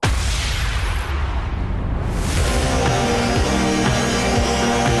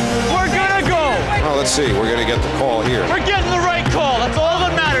see. We're going to get the call here. We're getting the right call. That's all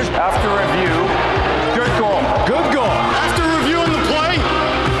that matters. After review, good goal. Good goal. After reviewing the play,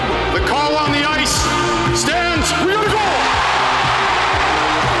 the call on the ice stands. We got a goal.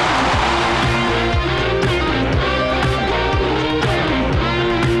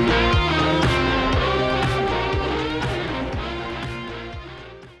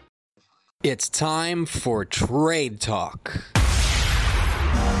 It's time for Trade Talk.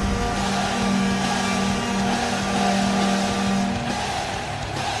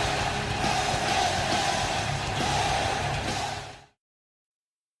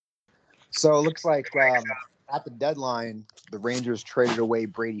 So it looks like at the deadline, the Rangers traded away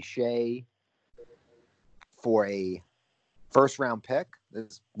Brady Shea for a first-round pick.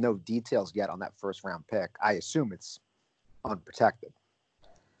 There's no details yet on that first-round pick. I assume it's unprotected.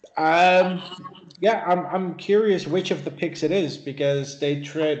 I'm curious which of the picks it is, because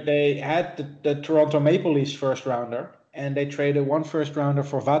they had the Toronto Maple Leafs first rounder, and they traded one first rounder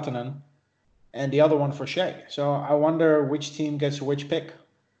for Vatanen and the other one for Shea. So I wonder which team gets which pick.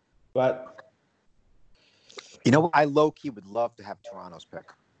 But you know, I low-key would love to have Toronto's pick.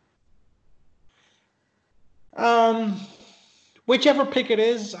 Whichever pick it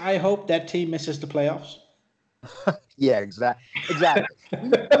is, I hope that team misses the playoffs. Yeah, exactly. We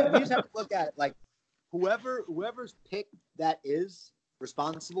just have to look at it like whoever's pick that is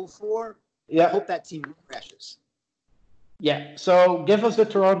responsible for. Yeah. I hope that team crashes. Yeah. So give us the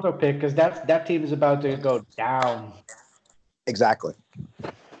Toronto pick, because that team is about to go down. Exactly.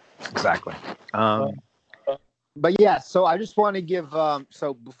 But yeah, so I just want to give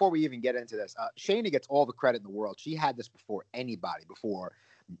so before we even get into this, Shayna gets all the credit in the world. She had this before anybody, before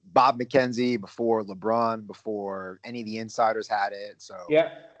Bob McKenzie, before LeBron, before any of the insiders had it. So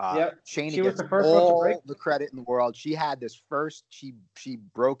Shayna gets all the credit in the world. She had this first. She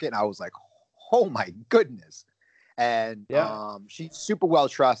broke it, and I was like, oh my goodness. And she's super well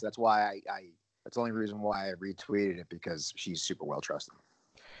trusted. That's why that's the only reason why I retweeted it, because she's super well trusted.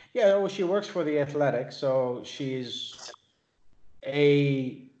 Yeah, well, she works for the Athletic, so she's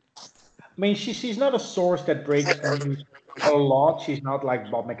she's not a source that breaks news a lot. She's not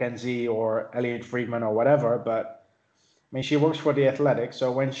like Bob McKenzie or Elliot Friedman or whatever, but she works for the Athletic. So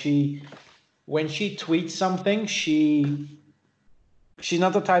when she tweets something, she's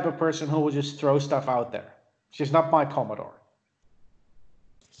not the type of person who will just throw stuff out there. She's not my Commodore.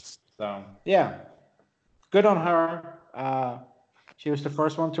 So yeah, good on her. She was the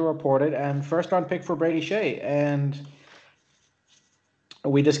first one to report it, and first round pick for Brady Shea. And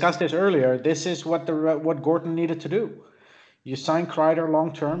we discussed this earlier. This is what Gorton needed to do. You sign Kreider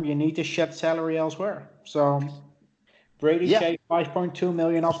long term. You need to shed salary elsewhere. So Brady Shea, $5.2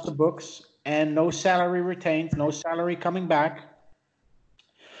 million off the books, and no salary retained, no salary coming back.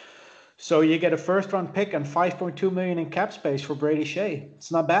 So you get a first round pick and $5.2 million in cap space for Brady Shea.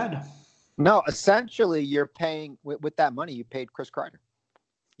 It's not bad. No, essentially, you're paying with that money. You paid Chris Kreider.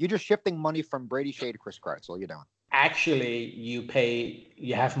 You're just shifting money from Brady Shea to Chris Kreider. That's all you're doing. Actually, you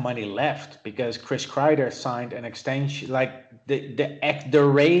have money left, because Chris Kreider signed an extension. Like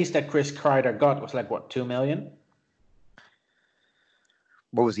the raise that Chris Kreider got was like what, $2 million?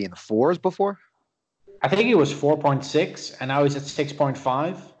 What was he in the fours before? I think he was 4.6, and now he's at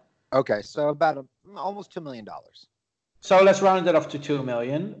 6.5. Okay, so about almost $2 million. So let's round it off to $2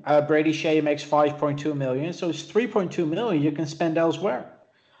 million. Brady Shea makes $5.2 million, so it's $3.2 million you can spend elsewhere.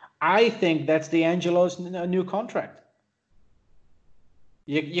 I think that's D'Angelo's new contract.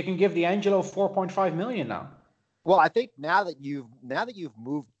 You can give D'Angelo $4.5 million now. Well, I think now that you've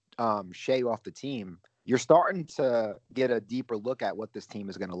moved Shea off the team, you're starting to get a deeper look at what this team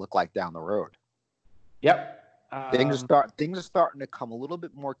is going to look like down the road. Yep. Things are starting to come a little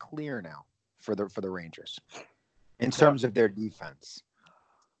bit more clear now for the Rangers. In terms of their defense.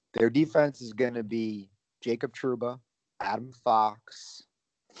 Their defense is going to be Jacob Trouba, Adam Fox,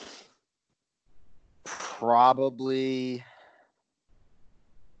 probably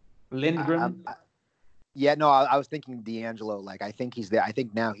Lindgren. I was thinking D'Angelo. I think he's there. I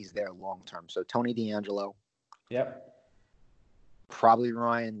think now he's there long term. So Tony D'Angelo. Yep. Probably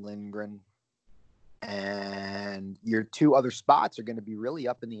Ryan Lindgren. And your two other spots are going to be really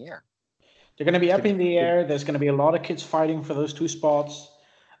up in the air. They're going to be up in the air. There's going to be a lot of kids fighting for those two spots.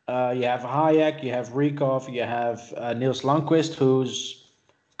 You have Hayek, you have Rykov, you have Niels Lundqvist, who's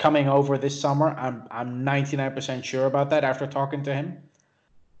coming over this summer. I'm 99% sure about that after talking to him.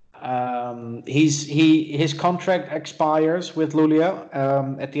 His contract expires with Luleå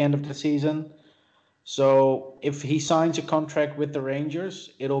at the end of the season. So if he signs a contract with the Rangers,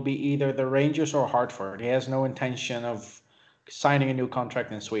 it'll be either the Rangers or Hartford. He has no intention of signing a new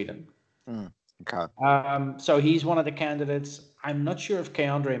contract in Sweden. Okay. So he's one of the candidates. I'm not sure if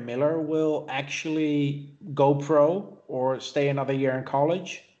Keandre Miller will actually go pro or stay another year in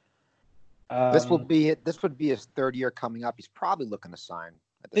college. This would be his third year coming up. He's probably looking to sign.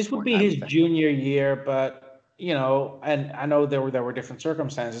 This would be his junior year, but and I know there were different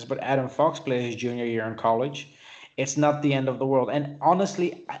circumstances, but Adam Fox played his junior year in college. It's not the end of the world. And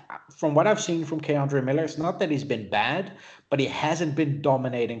honestly, from what I've seen from Keandre Miller, it's not that he's been bad, but he hasn't been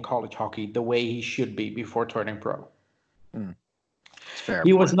dominating college hockey the way he should be before turning pro. Fair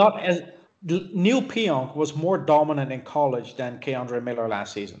He point. was not as Neil Pionk was more dominant in college than Keandre Miller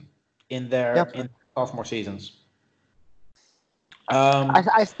last season in their sophomore seasons.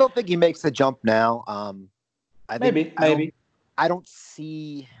 I still think he makes the jump now. Maybe. I don't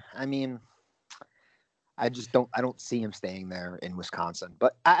see. I mean, I don't see him staying there in Wisconsin.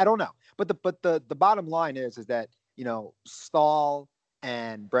 But I don't know. But the bottom line is that Stahl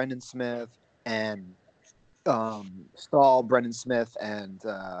and Brendan Smith and Brendan Smith and who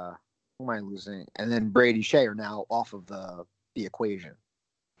am I losing? And then Brady Shea are now off of the equation.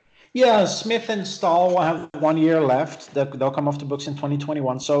 Yeah, Smith and Stahl will have 1 year left. They'll come off the books in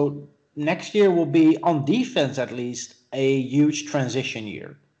 2021. So next year will be, on defense at least, a huge transition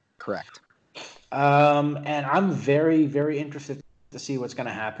year. Correct. And I'm very, very interested to see what's going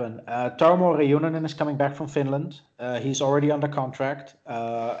to happen. Tarmo Reunanen is coming back from Finland. He's already under contract.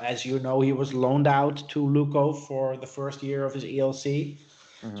 As you know, he was loaned out to Lukko for the first year of his ELC.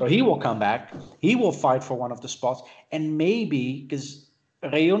 Mm-hmm. So he will come back. He will fight for one of the spots. And maybe, because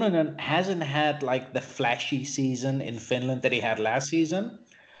Reunanen hasn't had like the flashy season in Finland that he had last season,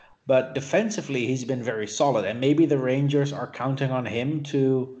 but defensively he's been very solid. And maybe the Rangers are counting on him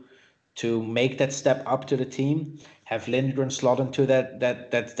to make that step up to the team, have Lindgren slot into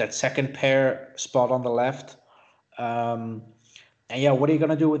that second pair spot on the left. And yeah, what are you going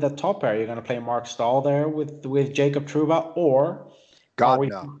to do with that top pair? You're going to play Mark Stahl there with Jacob Trouba, or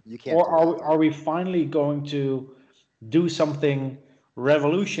you can't. Or are we finally going to do something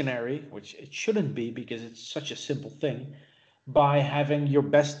revolutionary, which it shouldn't be because it's such a simple thing, by having your two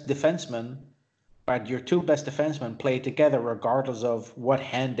best defensemen play together regardless of what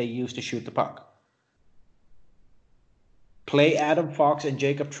hand they use to shoot the puck. Play Adam Fox and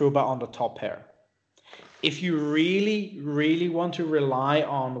Jacob Trouba on the top pair. If you really, really want to rely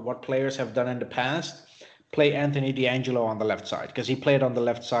on what players have done in the past, play Anthony DeAngelo on the left side, because he played on the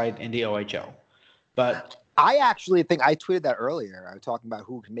left side in the OHL. But I actually think I tweeted that earlier. I was talking about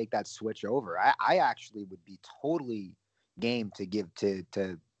who can make that switch over. I actually would be totally game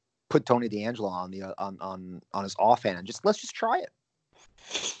to put Tony DeAngelo on his offhand and let's just try it.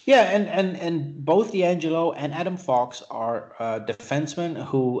 Yeah, and both DeAngelo and Adam Fox are defensemen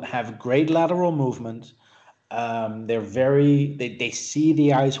who have great lateral movement. They see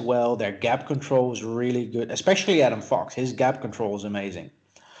the ice well. Their gap control is really good, especially Adam Fox. His gap control is amazing.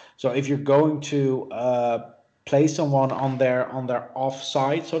 So if you're going to play someone on their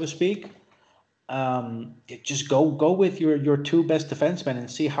offside, so to speak, just go with your two best defensemen and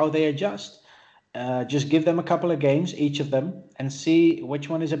see how they adjust. Just give them a couple of games, each of them, and see which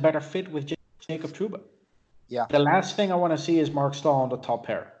one is a better fit with Jacob Trouba. Yeah. The last thing I want to see is Mark Stahl on the top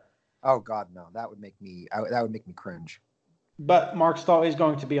pair. Oh God, no! That would make me cringe. But Mark Stahl is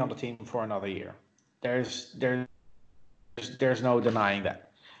going to be on the team for another year. There's no denying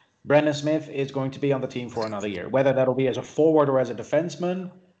that. Brendan Smith is going to be on the team for another year. Whether that'll be as a forward or as a defenseman,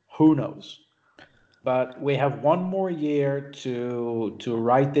 who knows? But we have 1 more year to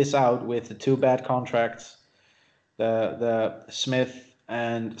write this out with the 2 bad contracts, the Smith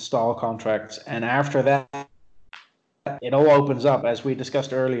and Stahl contracts, and after that, it all opens up, as we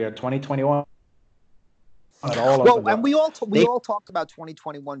discussed earlier. 2021. We all talked about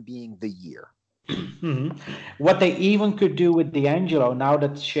 2021 being the year. Mm-hmm. What they even could do with DeAngelo, now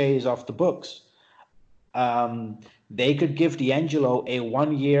that Shea is off the books, they could give DeAngelo a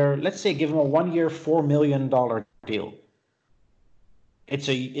 1 year, let's say give him a 1 year, $4 million deal. It's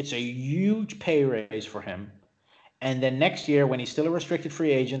a huge pay raise for him. And then next year, when he's still a restricted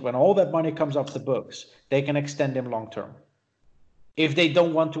free agent, when all that money comes off the books, they can extend him long term. If they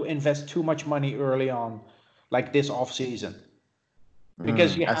don't want to invest too much money early on, like this off season.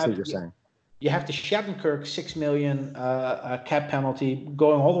 Because you have the Shattenkirk $6 million cap penalty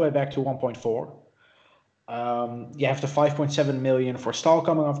going all the way back to 1.4. You have the 5.7 million for Stahl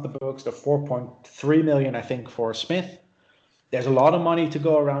coming off the books, the 4.3 million I think for Smith. There's a lot of money to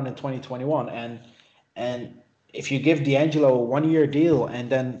go around in 2021, and if you give DeAngelo a 1 year deal and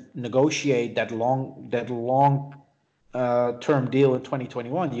then negotiate that long term deal in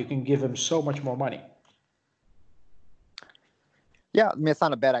 2021, you can give him so much more money. Yeah, I mean, it's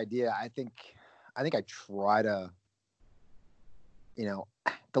not a bad idea. I think try to,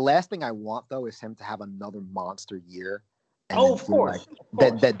 the last thing I want though is him to have another monster year. And of course.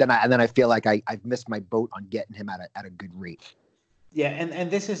 Then I feel like I've missed my boat on getting him at a good rate. Yeah, and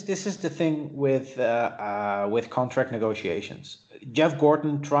this is the thing with contract negotiations. Jeff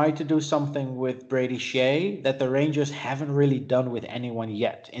Gorton tried to do something with Brady Shea that the Rangers haven't really done with anyone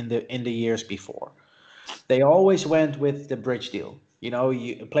yet in the years before. They always went with the bridge deal.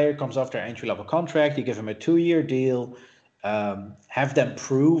 A player comes off their entry-level contract, you give them a 2-year deal, have them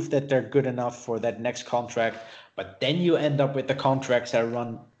prove that they're good enough for that next contract, but then you end up with the contracts that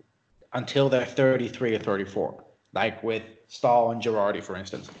run until they're 33 or 34, like with Stahl and Girardi, for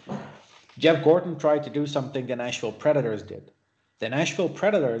instance. Jeff Gorton tried to do something the Nashville Predators did. The Nashville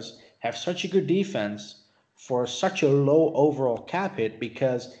Predators have such a good defense for such a low overall cap hit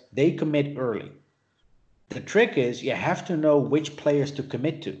because they commit early. The trick is you have to know which players to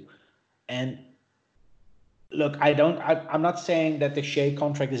commit to. And look, I'm not saying that the Shea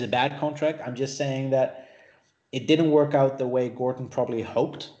contract is a bad contract. I'm just saying that it didn't work out the way Gorton probably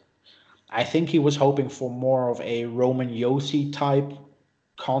hoped. I think he was hoping for more of a Roman Josi type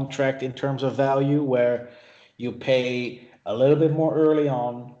contract in terms of value, where you pay a little bit more early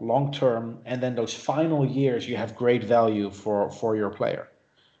on, long term, and then those final years you have great value for your player.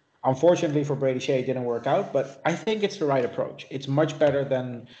 Unfortunately for Brady Shea, it didn't work out, but I think it's the right approach. It's much better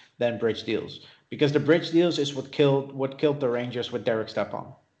than bridge deals, because the bridge deals is what killed the Rangers with Derek Stepan.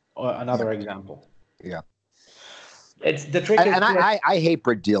 Another example. Yeah. It's the trick. And I hate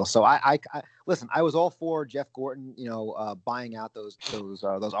bridge deals. So I listen. I was all for Jeff Gorton, buying out those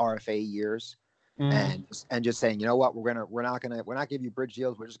RFA years, and just saying, you know what, we're not gonna give you bridge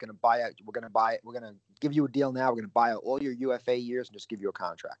deals. We're just gonna buy out. We're gonna give you a deal now. We're gonna buy out all your UFA years and just give you a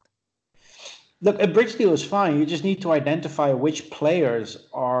contract. Look, a bridge deal is fine. You just need to identify which players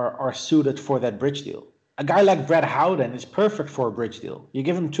are suited for that bridge deal. A guy like Brett Howden is perfect for a bridge deal. You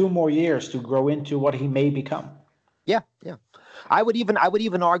give him 2 more years to grow into what he may become. Yeah. I would even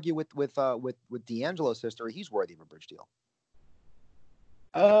argue with D'Angelo's history, he's worthy of a bridge deal.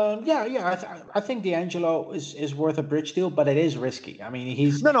 I think D'Angelo is worth a bridge deal, but it is risky. I mean,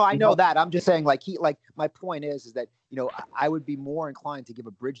 he's I know that. I'm just saying, my point is that I would be more inclined to give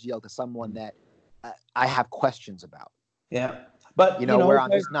a bridge deal to someone that I have questions about. Yeah, but where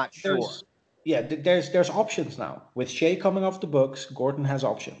I'm just not sure. There's options now with Shea coming off the books. Gorton has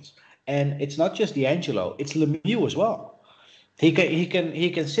options. And it's not just D'Angelo; it's Lemieux as well. He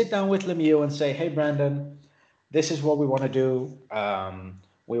can sit down with Lemieux and say, "Hey, Brandon, this is what we want to do.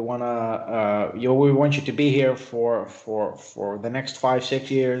 We want you to be here for the next 5-6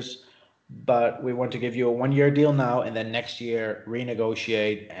 years, but we want to give you a 1-year deal now, and then next year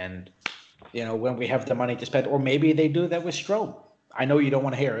renegotiate. And when we have the money to spend, or maybe they do that with Strome. I know you don't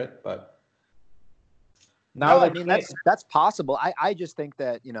want to hear it, but now that's possible. I just think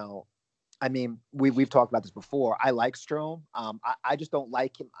that we've talked about this before. I like Strome. I just don't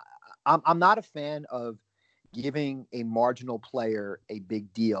like him. I'm not a fan of giving a marginal player a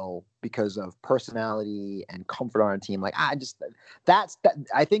big deal because of personality and comfort on a team. I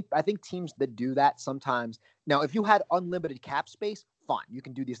think teams that do that sometimes. Now, if you had unlimited cap space, fine, you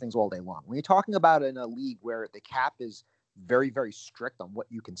can do these things all day long. When you're talking about in a league where the cap is very, very strict on what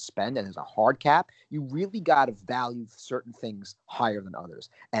you can spend and there's a hard cap, you really got to value certain things higher than others.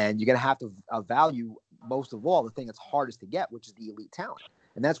 And you're going to have to value, most of all, the thing that's hardest to get, which is the elite talent.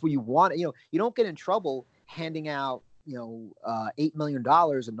 And that's where you want, you don't get in trouble handing out, $8 million and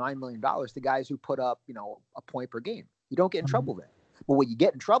 $9 million to guys who put up, a point per game. You don't get in trouble there. But what you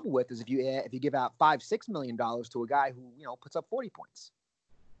get in trouble with is if you give out $5-6 million to a guy who, puts up 40 points.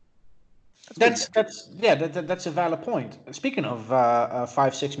 That's a valid point. Speaking of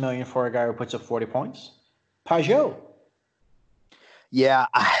 5-6 million for a guy who puts up 40 points, Pajot. Yeah,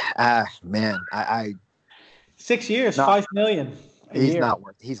 man, I 6 years, 5 million. He's not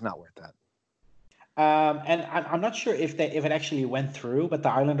worth that. And I'm not sure if it actually went through, but the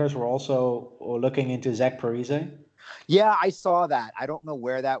Islanders were also looking into Zach Parise. Yeah, I saw that. I don't know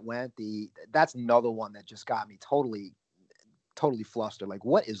where that went. That's another one that just got me totally flustered.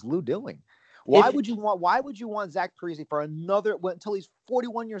 What is Lou doing? Why would you want Zach Parise for another until he's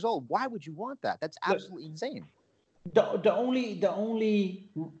 41 years old? Why would you want that? That's absolutely insane. The only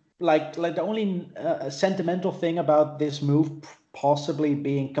sentimental thing about this move possibly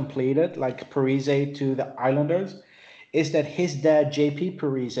being completed, like Parise to the Islanders, is that his dad, JP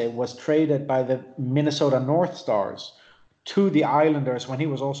Parise, was traded by the Minnesota North Stars to the Islanders when he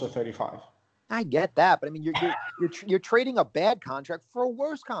was also 35. I get that, but I mean, you're trading a bad contract for a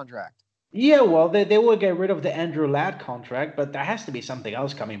worse contract. Yeah, well, they will get rid of the Andrew Ladd contract, but there has to be something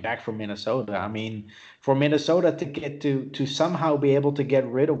else coming back from Minnesota. I mean, for Minnesota to get to somehow be able to get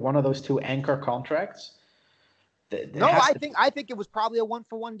rid of one of those two anchor contracts, No, I think it was probably a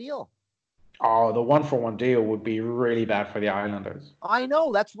 1-for-1 deal. Oh, the 1-for-1 deal would be really bad for the Islanders. I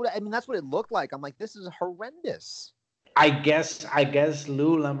know. That's what it looked like. I'm like, this is horrendous. I guess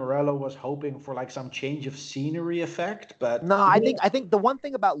Lou Lamoriello was hoping for like some change of scenery effect, but no, I think the one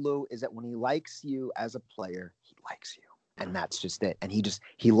thing about Lou is that when he likes you as a player, he likes you, and that's just it. And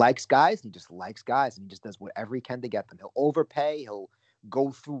he likes guys, and he just likes guys, and he just does whatever he can to get them. He'll overpay, he'll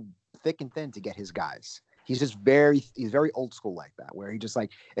go through thick and thin to get his guys. He's very old school like that, where he just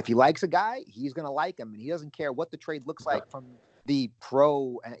like, if he likes a guy, he's gonna like him, and he doesn't care what the trade looks like from the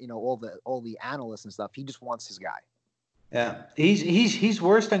pro, all the analysts and stuff. He just wants his guy. Yeah, he's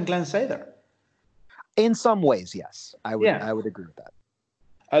worse than Glenn Sather. In some ways, yes, I would agree with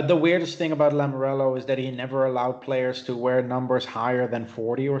that. The weirdest thing about Lamoriello is that he never allowed players to wear numbers higher than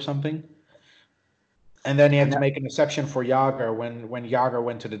 40 or something, and then he had to make an exception for Jágr when Jágr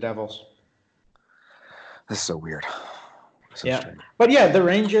went to the Devils. This is so weird. Strange. But yeah, the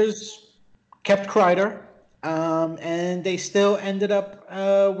Rangers kept Kreider, and they still ended up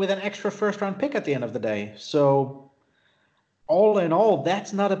with an extra first-round pick at the end of the day. So, all in all,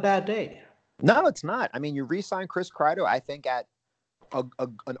 that's not a bad day. No, it's not. I mean, you re-signed Chris Kreider, I think, at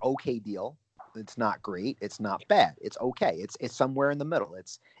an okay deal. It's not great. It's not bad. It's okay. It's somewhere in the middle.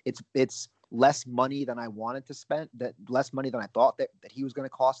 It's less money than I wanted to spend. Less money than I thought that he was going to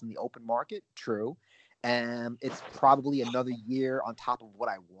cost in the open market. True. And it's probably another year on top of what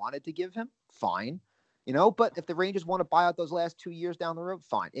I wanted to give him. Fine. But if the Rangers want to buy out those last 2 years down the road,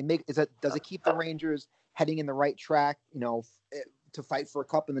 fine. Does it keep the Rangers heading in the right track, to fight for a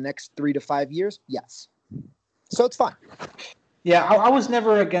cup in the next 3 to 5 years? Yes. So it's fine. Yeah, I was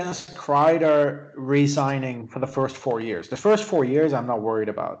never against Kreider re-signing for the first 4 years. The first 4 years I'm not worried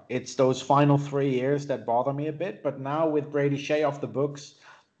about. It's those final 3 years that bother me a bit. But now with Brady Skjei off the books,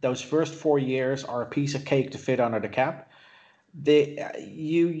 those first 4 years are a piece of cake to fit under the cap.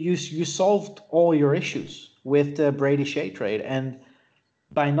 You solved all your issues with the Brady Skjei trade, and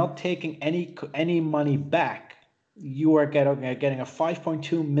by not taking any money back, you are getting a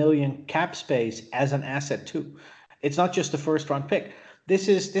 $5.2 million cap space as an asset too. It's not just the first round pick. This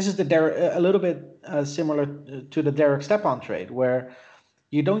is a little bit similar to the Derek Stepan trade, where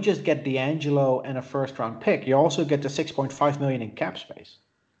you don't just get D'Angelo and a first round pick, you also get the $6.5 million in cap space.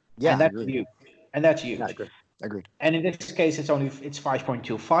 Yeah, and that's huge. And that's huge. Yeah, agreed. And in this case, it's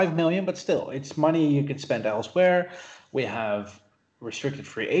 5.25 million, but still, it's money you can spend elsewhere. We have restricted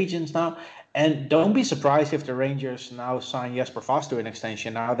free agents now, and don't be surprised if the Rangers now sign Jesper Fast to an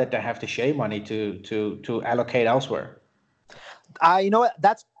extension now that they have the Skjei money to allocate elsewhere. You know what?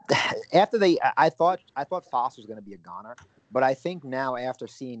 That's after I thought Fast was going to be a goner, but I think now after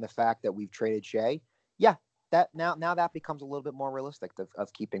seeing the fact that we've traded Skjei, that now that becomes a little bit more realistic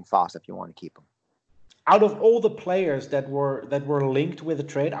of keeping Foss if you want to keep him. Out of all the players that were linked with the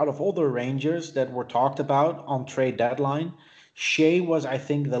trade, out of all the Rangers that were talked about on trade deadline, Skjei was, I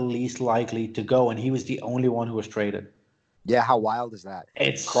think, the least likely to go, and he was the only one who was traded. Yeah, how wild is that?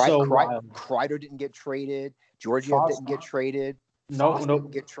 It's so wild. Kreider didn't get traded. Georgiev didn't get traded. Foss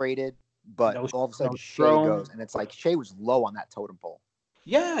didn't get traded. But all of a sudden, Skjei goes, and it's like Skjei was low on that totem pole.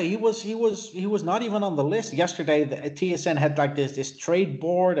 Yeah, he was not even on the list. Yesterday, the TSN had like this trade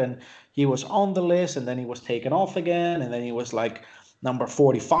board, and he was on the list, and then he was taken off again, and then he was like number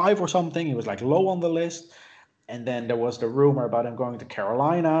 45 or something. He was like low on the list. And then there was the rumor about him going to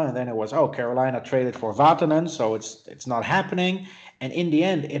Carolina, and then it was, Carolina traded for Vatanen, so it's not happening. And in the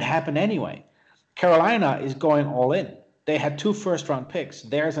end, it happened anyway. Carolina is going all in. They had 2 first-round picks,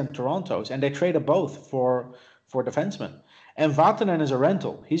 theirs and Toronto's, and they traded both for defensemen. And Vatanen is a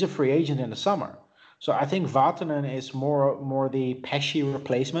rental. He's a free agent in the summer. So I think Vatanen is more the Pesce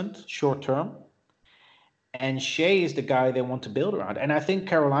replacement, short term. And Skjei is the guy they want to build around. And I think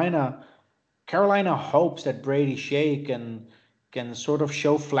Carolina hopes that Brady Skjei can sort of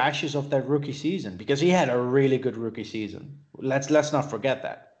show flashes of that rookie season, because he had a really good rookie season. Let's not forget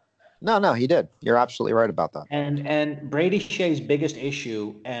that. No, he did. You're absolutely right about that. And Brady Skjei's biggest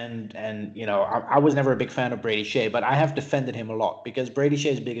issue, and I was never a big fan of Brady Skjei, but I have defended him a lot, because Brady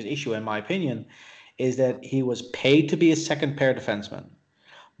Skjei's biggest issue, in my opinion, is that he was paid to be a second pair defenseman,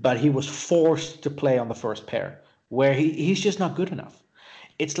 but he was forced to play on the first pair, where he's just not good enough.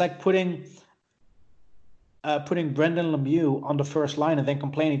 It's like putting Brendan Lemieux on the first line and then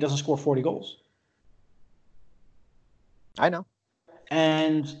complaining he doesn't score 40 goals. I know.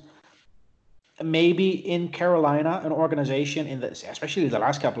 And maybe in Carolina, an organization especially the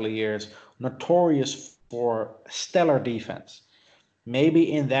last couple of years, notorious for stellar defense.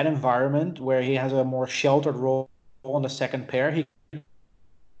 Maybe in that environment where he has a more sheltered role on the second pair, he can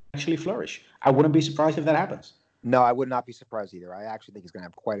actually flourish. I wouldn't be surprised if that happens. No, I would not be surprised either. I actually think he's going to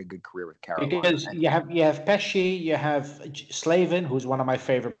have quite a good career with Carolina. Because you have Pesci, you have Slavin, who's one of my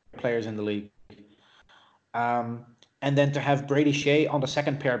favorite players in the league. And then to have Brady Shea on the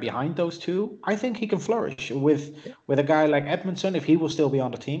second pair behind those two, I think he can flourish with a guy like Edmondson, if he will still be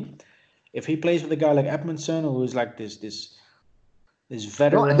on the team. If he plays with a guy like Edmondson, who's like this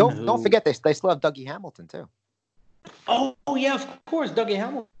veteran. Don't forget they still have Dougie Hamilton too. Oh yeah, of course, Dougie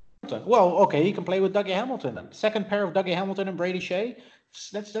Hamilton. Well, okay, he can play with Dougie Hamilton then. Second pair of Dougie Hamilton and Brady Shea.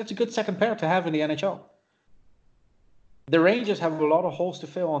 That's a good second pair to have in the NHL. The Rangers have a lot of holes to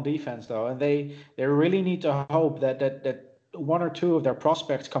fill on defense, though, and they really need to hope that one or two of their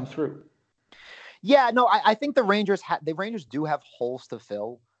prospects come through. Yeah, no, I think the Rangers do have holes to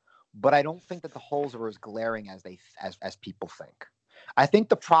fill, but I don't think that the holes are as glaring as people think. I think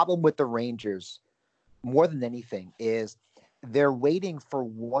the problem with the Rangers, more than anything, is they're waiting for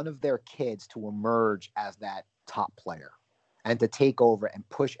one of their kids to emerge as that top player and to take over and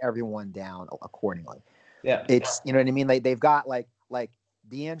push everyone down accordingly. Yeah, it's, you know what I mean? They've got like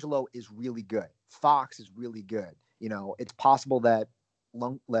D'Angelo is really good. Fox is really good. You know, it's possible that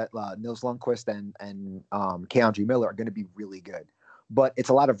Nils Lundqvist and Keandre Miller are going to be really good, but it's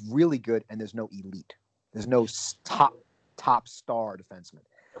a lot of really good and there's no elite. There's no top star defenseman.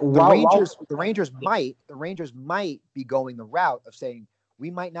 The Rangers might be going the route of saying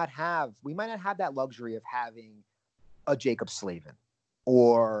we might not have that luxury of having a Jacob Slavin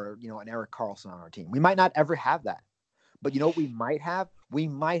or, you know, an Erik Karlsson on our team. We might not ever have that. But you know what we might have? We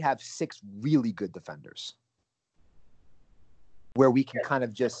might have 6 really good defenders where we can kind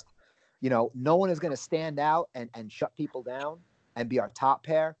of just, you know, no one is going to stand out and shut people down and be our top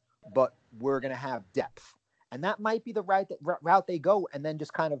pair, but we're going to have depth. And that might be the route they go, and then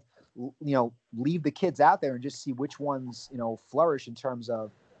just kind of, you know, leave the kids out there and just see which ones, you know, flourish in terms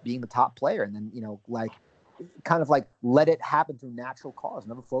of being the top player. And then, you know, like kind of like let it happen through natural cause.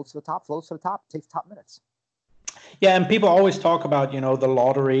 Whoever floats to the top, takes the top minutes. Yeah, and people always talk about, you know, the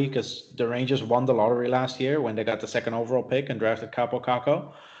lottery, because the Rangers won the lottery last year when they got the second overall pick and drafted Kaapo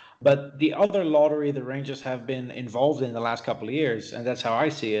Kakko. But the other lottery the Rangers have been involved in the last couple of years, and that's how I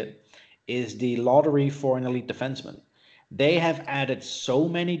see it, is the lottery for an elite defenseman. They have added so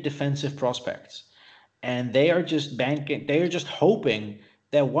many defensive prospects, and they are just hoping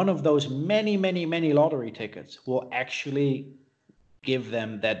that one of those many, many, many lottery tickets will actually give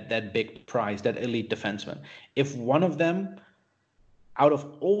them that big prize, that elite defenseman. If one of them, out of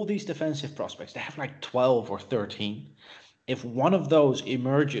all these defensive prospects, they have like 12 or 13, if one of those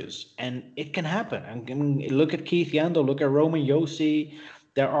emerges, and it can happen, and look at Keith Yandel, look at Roman Josi,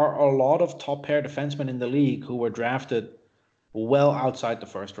 there are a lot of top pair defensemen in the league who were drafted well outside the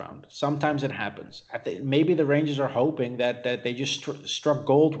first round. Sometimes it happens. Maybe the Rangers are hoping that they just struck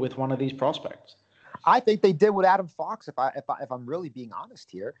gold with one of these prospects. I think they did with Adam Fox. If I'm really being honest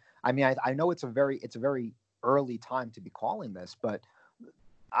here, I mean, I know it's a very early time to be calling this, but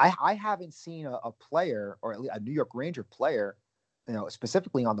I haven't seen a player, or at least a New York Ranger player, you know,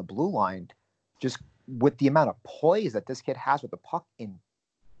 specifically on the blue line, just with the amount of poise that this kid has with the puck in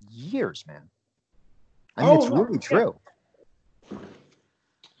years, man. I mean, it's really true.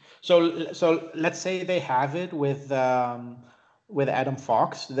 So let's say they have it with Adam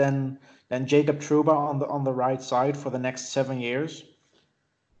Fox, then Jacob Trouba on the right side for the next 7 years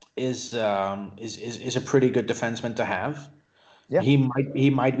is a pretty good defenseman to have. Yeah. He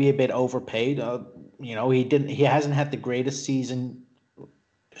might be a bit overpaid. You know, he hasn't had the greatest season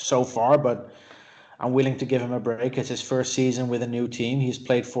so far, but I'm willing to give him a break. It's his first season with a new team. He's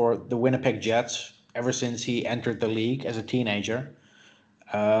played for the Winnipeg Jets ever since he entered the league as a teenager.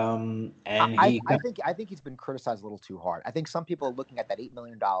 And I think he's been criticized a little too hard. I think some people are looking at that $8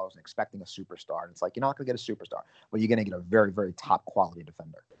 million and expecting a superstar. And it's like, you're not going to get a superstar, but you're going to get a very, very top quality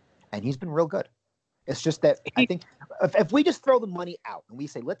defender. And he's been real good. It's just that I think if we just throw the money out and we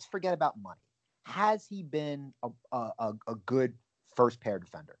say, let's forget about money, has he been a good first pair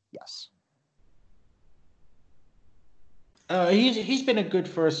defender? Yes. He's been a good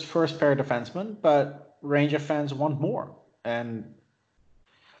first pair defenseman, but Ranger fans want more. And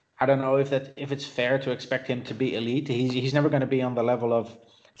I don't know if it's fair to expect him to be elite. He's never going to be on the level of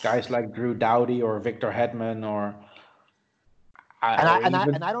guys like Drew Doughty or Victor Hedman or.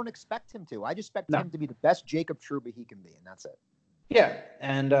 I don't expect him to. I just expect him to be the best Jacob Trouba he can be, and that's it. Yeah,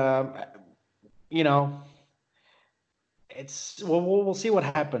 and you know, we'll see what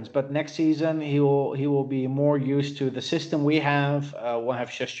happens. But next season he will be more used to the system we have. We'll have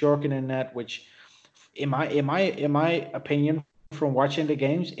Shesterkin in net, which, in my opinion, from watching the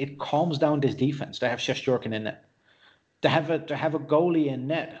games, it calms down this defense to have Shesterkin in net, to have a goalie in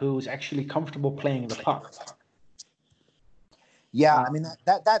net who's actually comfortable playing the puck. Yeah, I mean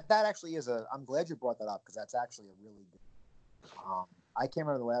that actually is a. I'm glad you brought that up because that's actually a really good. I can't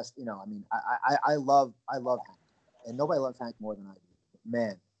remember the last. I mean, I love Hank, and nobody loves Hank more than I do.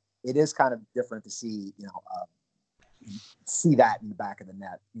 Man, it is kind of different to see see that in the back of the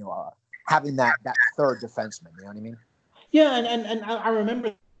net. Having that third defenseman. You know what I mean? Yeah, and I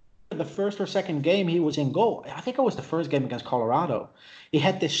remember the first or second game he was in goal. I think it was the first game against Colorado. He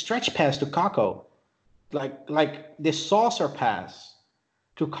had this stretch pass to Kakko. Like this saucer pass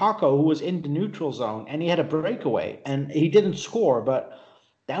to Kakko, who was in the neutral zone, and he had a breakaway, and he didn't score, but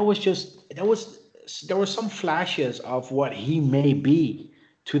there were some flashes of what he may be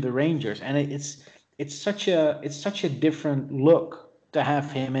to the Rangers, and it's such a different look to have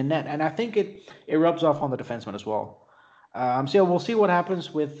him in net, and I think it rubs off on the defenseman as well. So we'll see what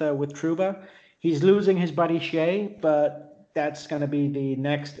happens with Trouba. He's losing his buddy Shea, but that's going to be the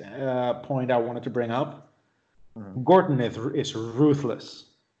next point I wanted to bring up. Mm-hmm. Gorton is ruthless.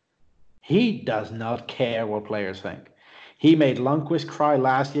 He does not care what players think. He made Lundqvist cry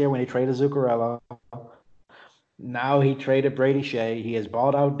last year when he traded Zuccarello. Now he traded Brady Shea. He has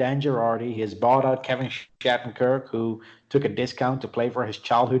bought out Dan Girardi. He has bought out Kevin Shattenkirk, who took a discount to play for his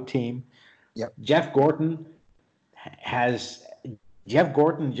childhood team. Yep. Jeff Gorton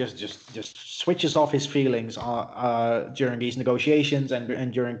just switches off his feelings during these negotiations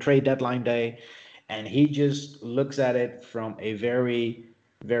and during trade deadline day, and he just looks at it from a very,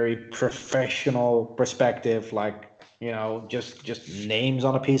 very professional perspective, like just names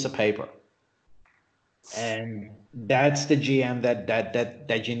on a piece of paper. And that's the GM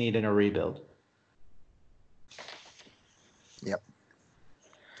that you need in a rebuild. Yep.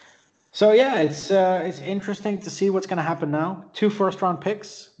 So yeah, it's interesting to see what's going to happen now. 2 first-round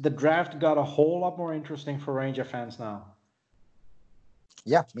picks. The draft got a whole lot more interesting for Ranger fans now.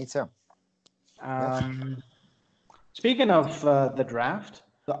 Yeah, me too. Speaking of the draft,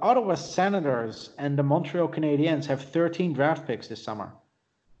 the Ottawa Senators and the Montreal Canadiens have 13 draft picks this summer.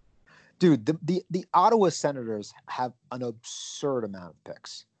 Dude, the Ottawa Senators have an absurd amount of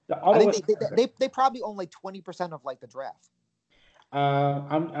picks. I think they probably own like 20% of like the draft.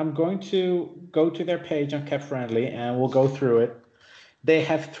 I'm going to go to their page on Cap Friendly and we'll go through it. They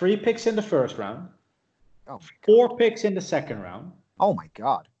have 3 picks in the first round, 4 picks in the second round. Oh my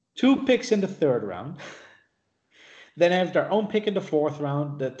God. 2 picks in the third round. Then they have their own pick in the fourth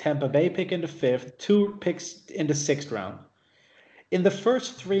round, the Tampa Bay pick in the fifth, 2 picks in the sixth round. In the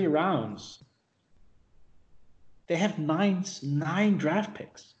first 3 rounds, they have nine draft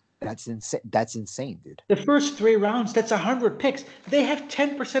picks. That's insane, dude. The first 3 rounds, that's 100 picks. They have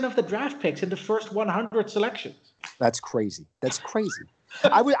 10% of the draft picks in the first 100 selections. That's crazy.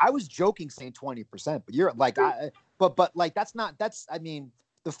 I was joking saying 20%, but you're like, but like I mean,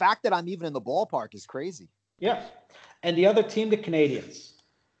 the fact that I'm even in the ballpark is crazy. Yeah. And the other team, the Canadiens,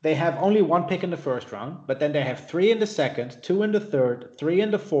 they have only 1 pick in the first round, but then they have 3 in the second, 2 in the third, 3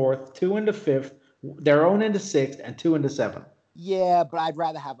 in the fourth, 2 in the fifth, their own in the sixth, and 2 in the seventh. Yeah, but I'd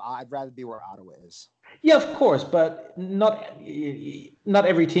rather be where Ottawa is. Yeah, of course, but not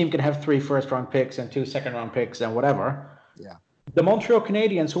every team can have 3 first-round picks and 2 second-round picks and whatever. Yeah. The Montreal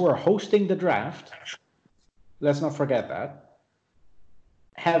Canadiens, who are hosting the draft, let's not forget that,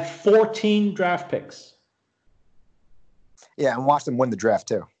 have 14 draft picks. Yeah, and watch them win the draft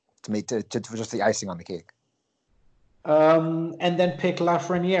too. To just the icing on the cake. And then pick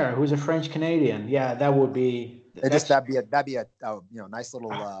Lafreniere, who's a French Canadian. Yeah, that would be. That'd be a nice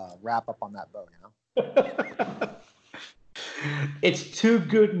little wrap up on that bow. It's too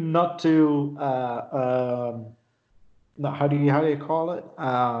good not to. How do you call it?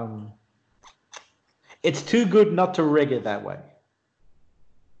 It's too good not to rig it that way.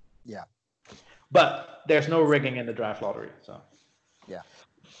 Yeah. But there's no rigging in the draft lottery, so. Yeah.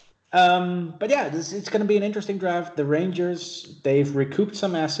 But yeah, it's going to be an interesting draft. The Rangers, they've recouped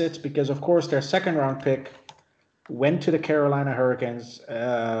some assets because, of course, their second-round pick went to the Carolina Hurricanes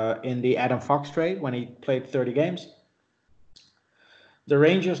in the Adam Fox trade when he played 30 games. The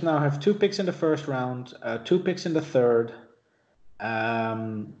Rangers now have 2 picks in the first round, 2 picks in the third,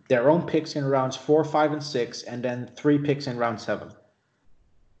 their own picks in rounds 4, 5, and 6, and then 3 picks in round 7.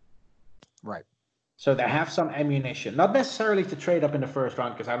 Right. So they have some ammunition, not necessarily to trade up in the first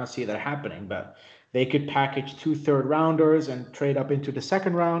round because I don't see that happening, but they could package 2 third-rounders and trade up into the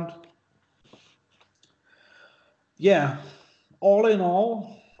second round. Yeah, all in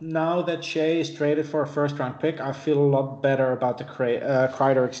all, now that Shea is traded for a first-round pick, I feel a lot better about the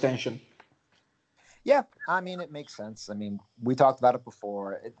Kreider extension. Yeah, I mean, it makes sense. I mean, we talked about it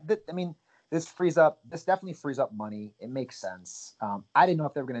before. This definitely frees up money. It makes sense. I didn't know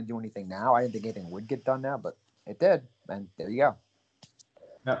if they were going to do anything now. I didn't think anything would get done now, but it did. And there you go.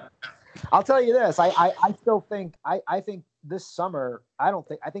 Yeah. I'll tell you this. I still think I think this summer I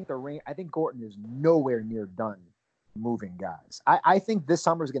think Gorton is nowhere near done moving guys. I think this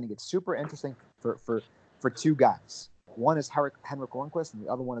summer is going to get super interesting for two guys. One is Henrik Lundqvist, and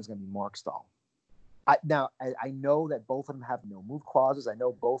the other one is going to be Mark Stahl. I know that both of them have no move clauses. I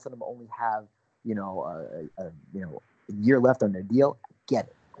know both of them only have a year left on their deal. I get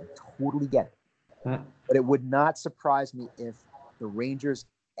it. I totally get it. But it would not surprise me if the Rangers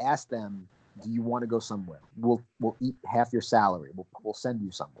ask them, "Do you want to go somewhere? We'll eat half your salary. We'll send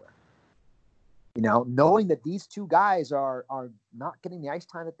you somewhere." Knowing that these two guys are not getting the ice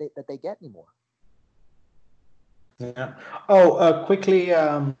time that they get anymore. Yeah. Oh, quickly,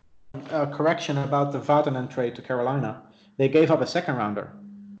 a correction about the Vatanen trade to Carolina. They gave up a second rounder.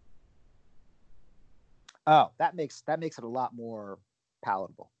 Oh, that makes it a lot more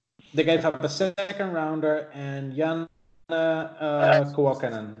palatable. They gave up a second rounder and Jan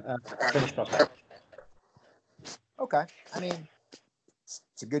Kuokkanen, Finnish prospect. Okay, I mean,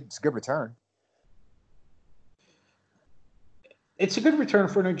 it's a good return. It's a good return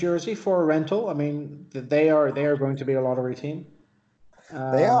for New Jersey for a rental. I mean, they are going to be a lottery team.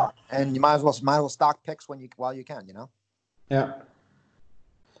 They are, and you might as well stock picks while you can. Yeah.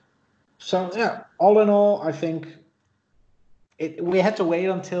 So yeah, all in all, I think we had to wait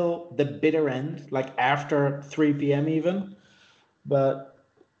until the bitter end, like after 3 p.m. even. But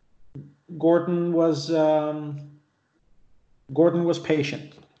Gorton was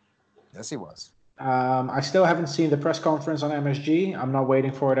patient. Yes, he was. I still haven't seen the press conference on MSG. I'm not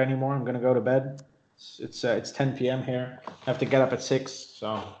waiting for it anymore. I'm going to go to bed. It's 10 p.m. here. I have to get up at 6.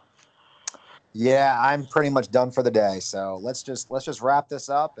 So. Yeah, I'm pretty much done for the day. So let's just wrap this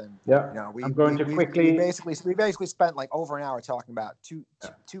up. And I'm going to quickly. We basically spent like over an hour talking about two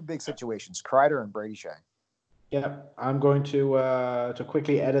big situations: Kreider and Brady Shea. Yeah, I'm going to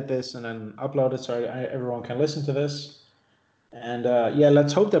quickly edit this and then upload it so everyone can listen to this. And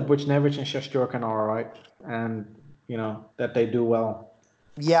let's hope that Buchnevich and Shesterkin are all right, and that they do well.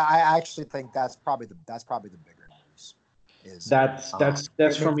 Yeah, I actually think that's probably the bigger news. That's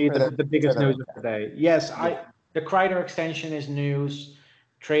for me the biggest news of the day. Yes, the Kreider extension is news.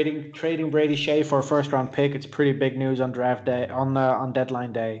 Trading Brady Shea for a first-round pick, it's pretty big news on draft day on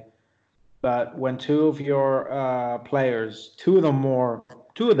deadline day. But when two of your players, two of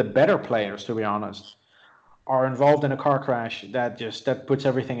the better players, to be honest, are involved in a car crash, that puts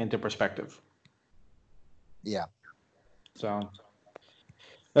everything into perspective. Yeah. So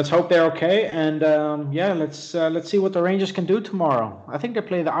let's hope they're okay, and let's see what the Rangers can do tomorrow. I think they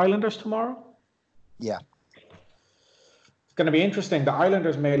play the Islanders tomorrow. Yeah. It's going to be interesting. The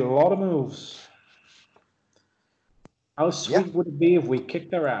Islanders made a lot of moves. How sweet would it be if we kicked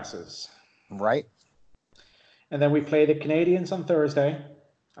their asses? Right. And then we play the Canadiens on Thursday.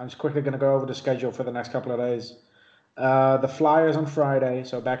 I'm just quickly going to go over the schedule for the next couple of days. The Flyers on Friday,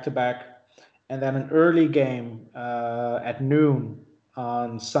 so back-to-back. And then an early game at noon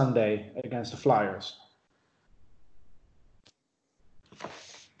on Sunday against the Flyers.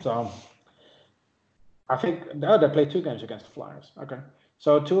 So I think they play 2 games against the Flyers. Okay.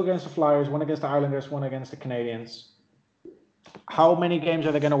 So 2 against the Flyers, 1 against the Islanders, 1 against the Canadiens. How many games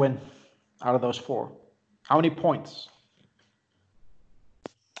are they going to win out of those 4? How many points?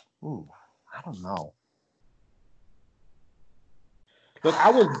 Ooh, I don't know. Look, I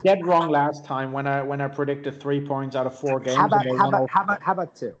was dead wrong last time when I predicted 3 points out of 4 games. How about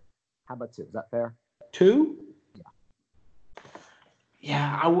 2? How about 2? Is that fair? 2?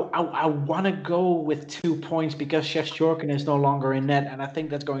 Yeah, I want to go with 2 points because Shesterkin is no longer in net, and I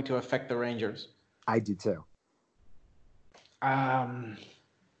think that's going to affect the Rangers. I do too. I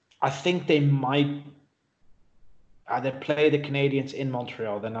think they might. They play the Canadiens in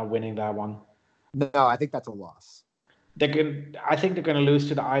Montreal. They're not winning that one. No, I think that's a loss. I think they're going to lose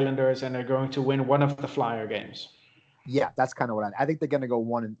to the Islanders, and they're going to win one of the Flyer games. Yeah, that's kind of what I think they're going to go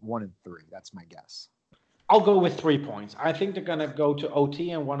 1 and 3. That's my guess. I'll go with 3 points. I think they're going to go to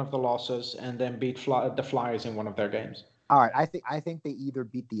OT in one of the losses, and then beat the Flyers in one of their games. All right, I think they either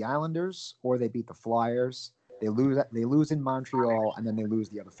beat the Islanders or they beat the Flyers. They lose in Montreal, and then they lose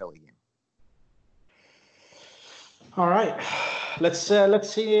the other Philly game. All right, let's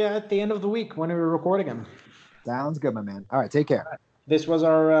see at the end of the week when we record again. Sounds good, my man. All right, take care. This was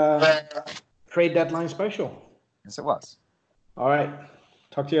our trade deadline special. Yes, it was. All right.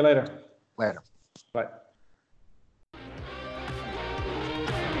 Talk to you later. Later. Bye.